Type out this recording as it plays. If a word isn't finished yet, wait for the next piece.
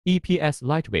EPS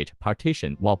lightweight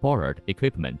partition wallboard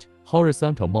equipment,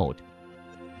 horizontal mold.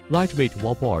 Lightweight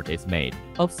wallboard is made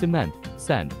of cement,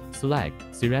 sand, slag,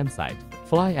 ceramsite,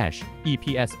 fly ash,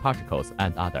 EPS particles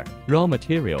and other raw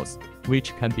materials,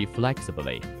 which can be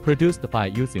flexibly produced by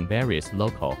using various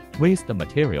local waste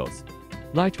materials.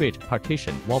 Lightweight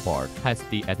partition wallboard has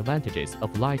the advantages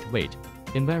of lightweight,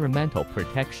 environmental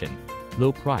protection,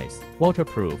 low price,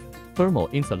 waterproof, thermal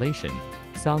insulation,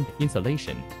 sound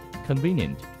insulation,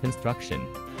 convenient construction,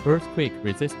 earthquake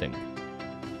resistant.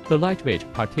 The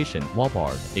lightweight partition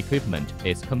wallboard equipment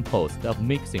is composed of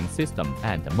mixing system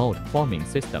and mold forming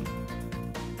system.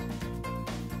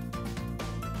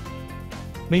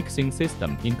 Mixing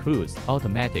system includes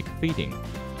automatic feeding,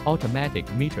 automatic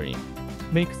metering,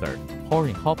 mixer,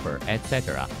 pouring hopper,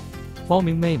 etc.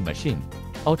 Forming main machine,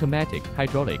 automatic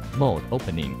hydraulic mold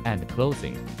opening and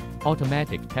closing,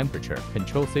 automatic temperature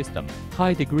control system,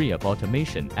 high degree of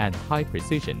automation and high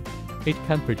precision. It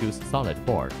can produce solid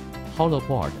board, hollow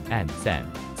board and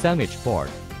sandwich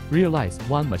board. Realize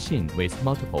one machine with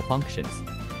multiple functions.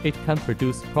 It can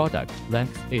produce product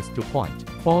length is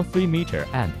 2.43 meter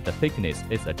and the thickness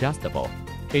is adjustable.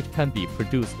 It can be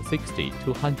produced 60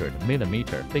 to 100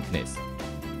 mm thickness.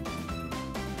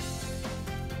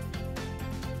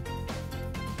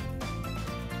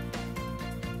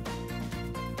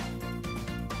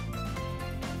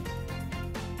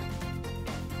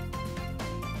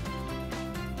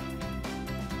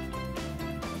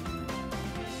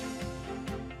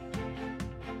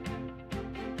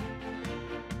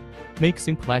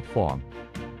 Mixing platform.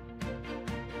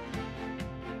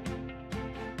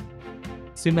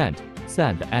 Cement,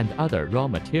 sand and other raw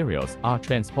materials are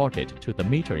transported to the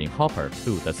metering hopper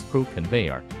through the screw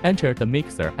conveyor. Enter the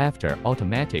mixer after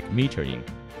automatic metering.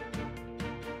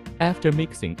 After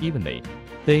mixing evenly,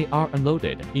 they are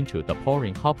unloaded into the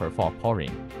pouring hopper for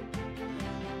pouring.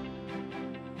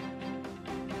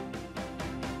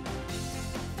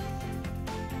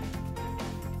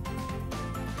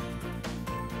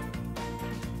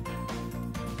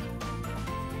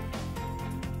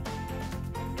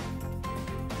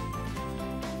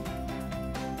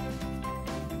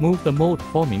 Move the mold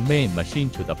forming main machine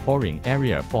to the pouring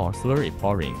area for slurry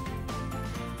pouring.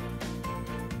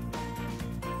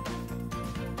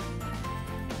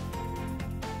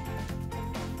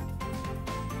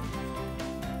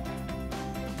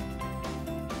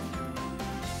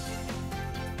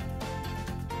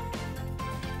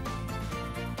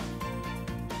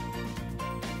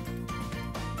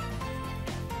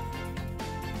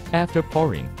 After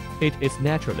pouring, it is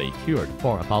naturally cured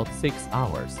for about 6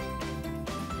 hours.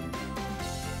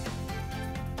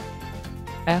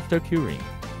 After curing,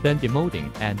 then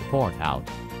demolding and poured out,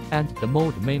 and the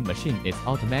mold main machine is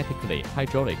automatically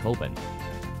hydraulic opened.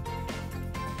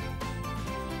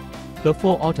 The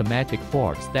full automatic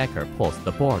board stacker pulls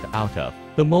the board out of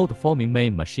the mold forming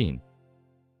main machine.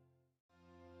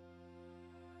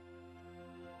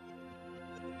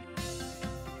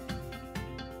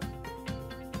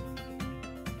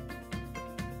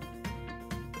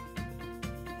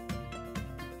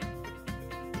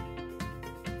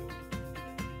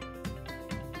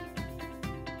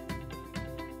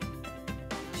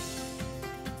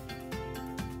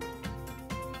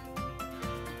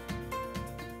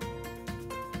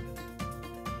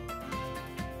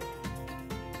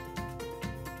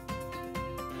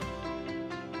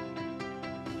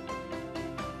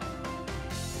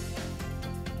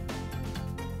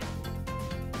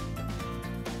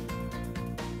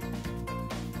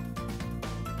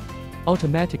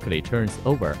 Automatically turns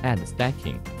over and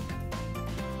stacking.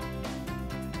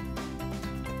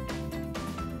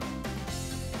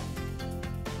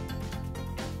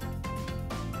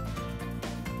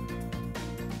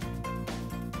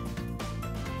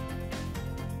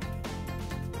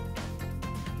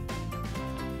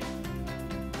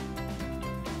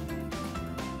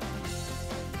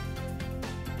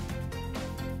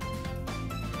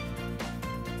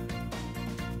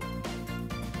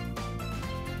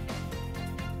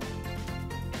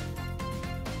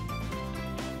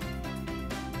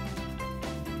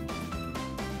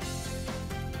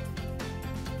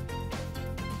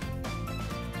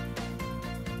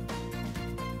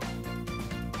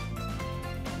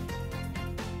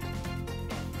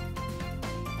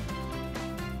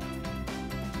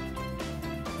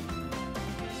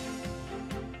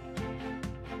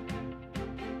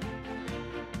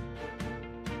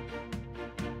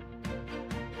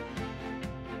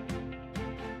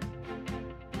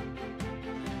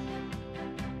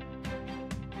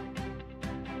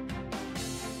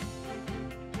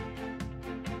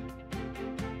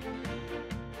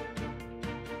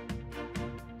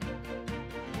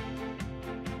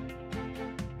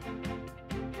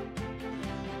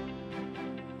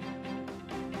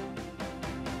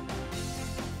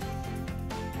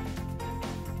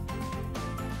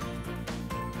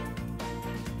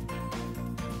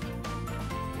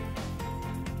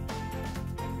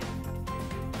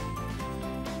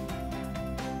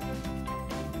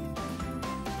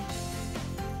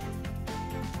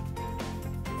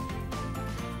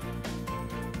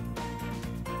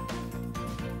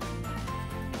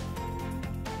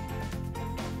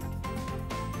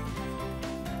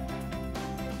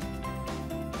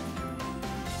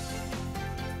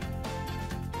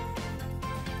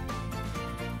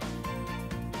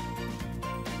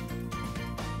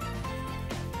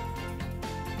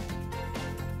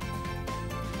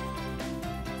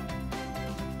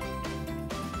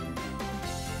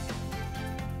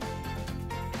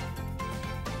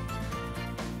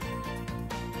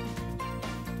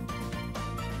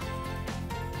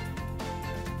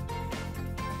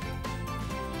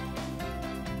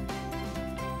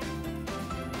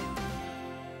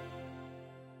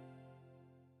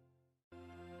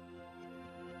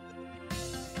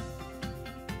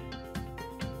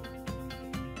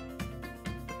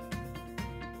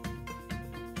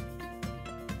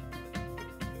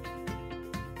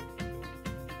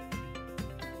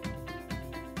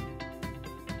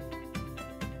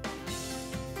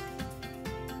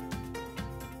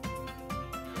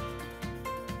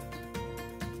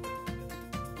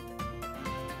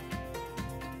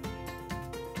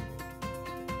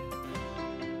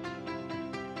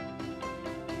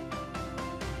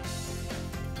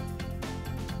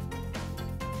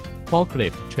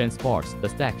 Forklift transports the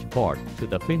stacked board to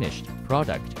the finished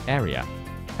product area.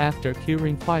 After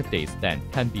curing 5 days, then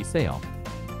can be sold.